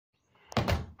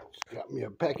Got me a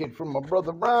package from my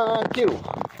brother Ron Kittle.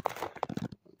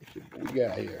 Let's see what we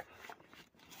got here.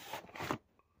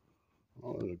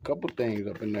 Oh, there's a couple things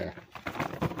up in there.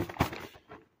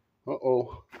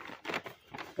 Uh-oh.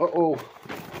 Uh-oh.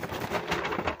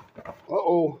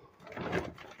 Uh-oh.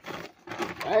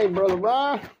 Hey, brother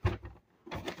Ron.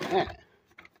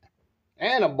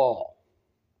 And a ball.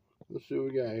 Let's see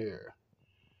what we got here.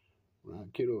 Ron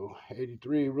Kittle,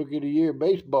 83 Rookie of the Year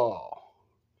baseball.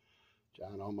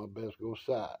 Trying on my best go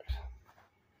Sox.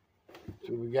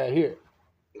 See what we got here.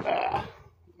 Ah,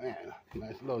 man,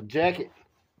 nice little jacket.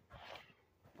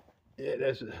 Yeah,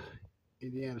 that's a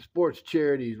Indiana Sports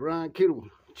Charities. Ron Kittle,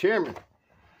 chairman.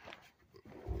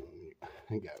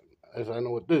 As I know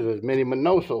what this is, Minnie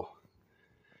Minoso.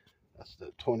 That's the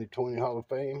 2020 Hall of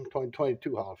Fame,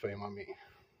 2022 Hall of Fame, I mean.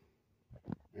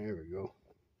 There we go.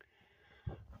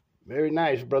 Very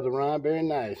nice, brother Ron, very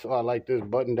nice. Oh, I like this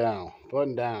button down.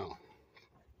 Button down.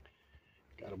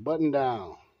 Got a button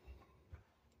down.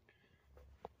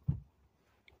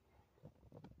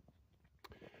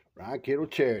 Ron Kittle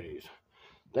Charities.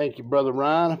 Thank you, brother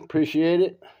Ron. Appreciate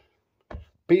it.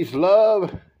 Peace,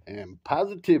 love, and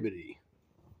positivity.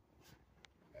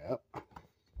 Yep.